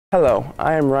Hello,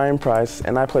 I am Ryan Price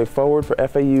and I play forward for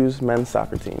FAU's men's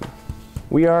soccer team.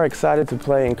 We are excited to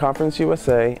play in Conference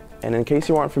USA, and in case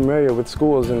you aren't familiar with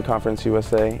schools in Conference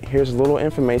USA, here's a little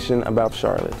information about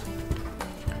Charlotte.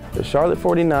 The Charlotte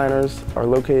 49ers are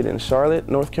located in Charlotte,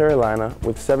 North Carolina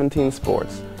with 17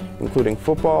 sports, including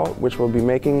football, which will be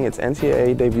making its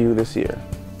NCAA debut this year.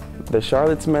 The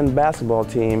Charlotte's men's basketball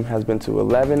team has been to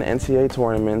 11 NCAA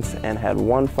tournaments and had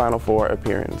one Final Four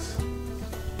appearance.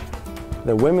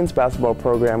 The women's basketball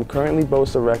program currently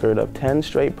boasts a record of 10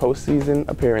 straight postseason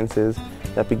appearances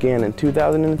that began in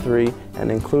 2003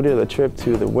 and included a trip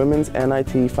to the Women's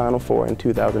NIT Final Four in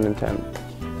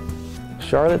 2010.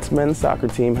 Charlotte's men's soccer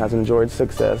team has enjoyed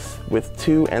success with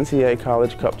 2 NCAA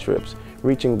College Cup trips,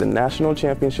 reaching the national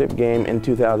championship game in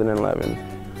 2011.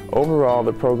 Overall,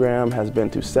 the program has been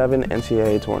to 7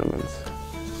 NCAA tournaments.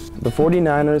 The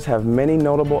 49ers have many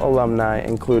notable alumni,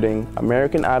 including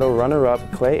American Idol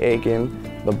runner-up Clay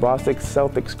Aiken, the Boston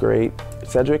Celtics great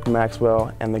Cedric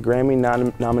Maxwell, and the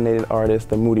Grammy-nominated artist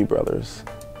the Moody Brothers.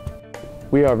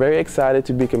 We are very excited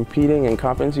to be competing in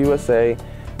Conference USA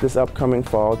this upcoming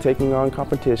fall, taking on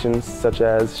competitions such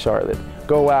as Charlotte.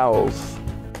 Go Owls!